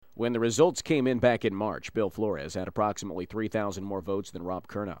When the results came in back in March, Bill Flores had approximately 3,000 more votes than Rob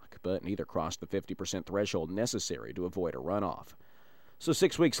Curnock, but neither crossed the 50% threshold necessary to avoid a runoff. So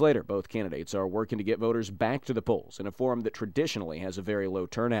 6 weeks later, both candidates are working to get voters back to the polls in a forum that traditionally has a very low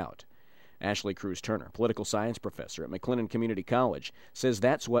turnout. Ashley Cruseturner, political science professor at McLennan Community College, says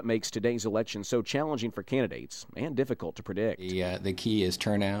that's what makes today's election so challenging for candidates and difficult to predict. The key is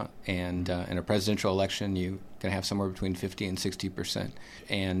turnout, and in a presidential election, you can have somewhere between 50 and 60%.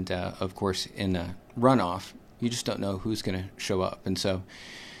 And, of course, in a runoff, you just don't know who's going to show up. And so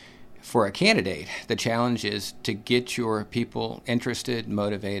for a candidate, the challenge is to get your people interested,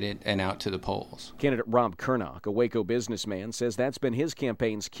 motivated, and out to the polls. Candidate Rob Curnock, a Waco businessman, says that's been his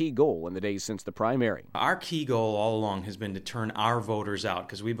campaign's key goal in the days since the primary. Our key goal all along has been to turn our voters out,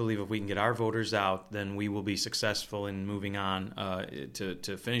 because we believe if we can get our voters out, then we will be successful in moving on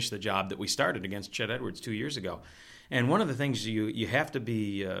to finish the job that we started against Chet Edwards 2 years ago. And one of the things you have to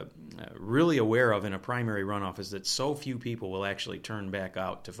be really aware of in a primary runoff is that so few people will actually turn back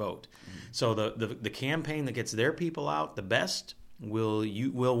out to vote. So the campaign that gets their people out the best will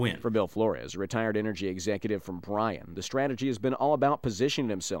win. For Bill Flores, a retired energy executive from Bryan, the strategy has been all about positioning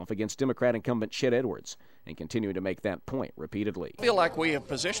himself against Democrat incumbent Chet Edwards and continuing to make that point repeatedly. I feel like we have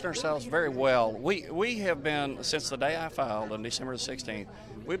positioned ourselves very well. We have been, since the day I filed on December the 16th,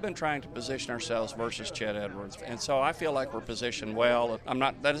 we've been trying to position ourselves versus Chet Edwards. And so I feel like we're positioned well.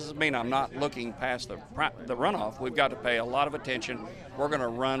 That doesn't mean I'm not looking past the runoff. We've got to pay a lot of attention. We're going to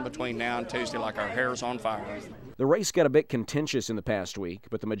run between now and Tuesday like our hair's on fire. The race got a bit contentious in the past week,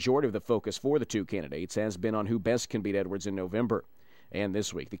 but the majority of the focus for the two candidates has been on who best can beat Edwards in November. And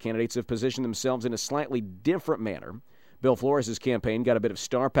this week, the candidates have positioned themselves in a slightly different manner. Bill Flores' campaign got a bit of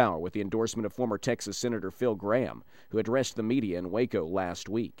star power with the endorsement of former Texas Senator Phil Gramm, who addressed the media in Waco last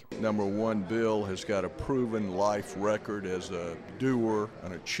week. Number one, Bill has got a proven life record as a doer,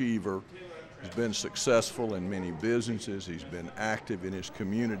 an achiever. He's been successful in many businesses. He's been active in his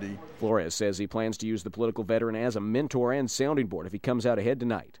community. Flores says he plans to use the political veteran as a mentor and sounding board if he comes out ahead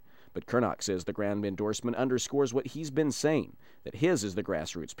tonight. But Curnock says the Gramm endorsement underscores what he's been saying, that his is the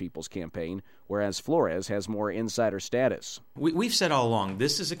grassroots people's campaign, whereas Flores has more insider status. We've said all along,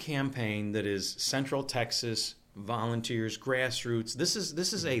 this is a campaign that is Central Texas, volunteers, grassroots. This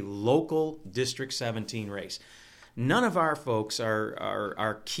is a local District 17 race. None of our folks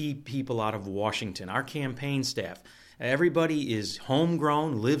are key people out of Washington, our campaign staff. Everybody is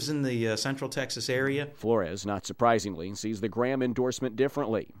homegrown, lives in the Central Texas area. Flores, not surprisingly, sees the Gramm endorsement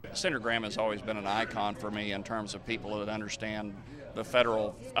differently. Senator Gramm has always been an icon for me in terms of people that understand the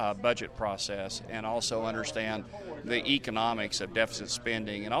federal budget process and also understand the economics of deficit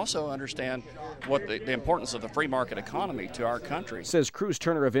spending and also understand what the importance of the free market economy to our country. Says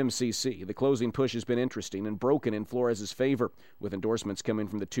Cruseturner of MCC, the closing push has been interesting and broken in Flores' favor, with endorsements coming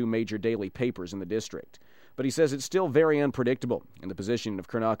from the two major daily papers in the district. But he says it's still very unpredictable, and the positioning of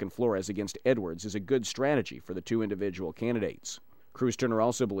Curnock and Flores against Edwards is a good strategy for the two individual candidates. Cruseturner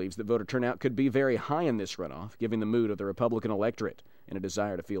also believes that voter turnout could be very high in this runoff, given the mood of the Republican electorate and a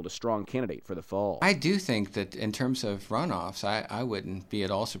desire to field a strong candidate for the fall. I do think that in terms of runoffs, I wouldn't be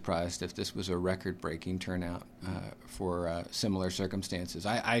at all surprised if this was a record-breaking turnout for similar circumstances.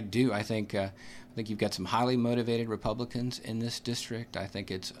 I think you've got some highly motivated Republicans in this district. I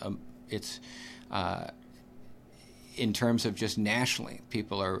think it's in terms of just nationally,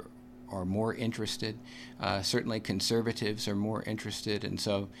 people are more interested. Certainly conservatives are more interested. And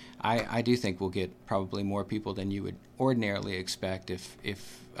so I do think we'll get probably more people than you would ordinarily expect if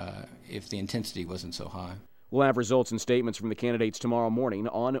the intensity wasn't so high. We'll have results and statements from the candidates tomorrow morning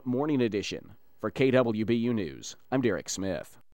on Morning Edition. For KWBU News, I'm Derek Smith.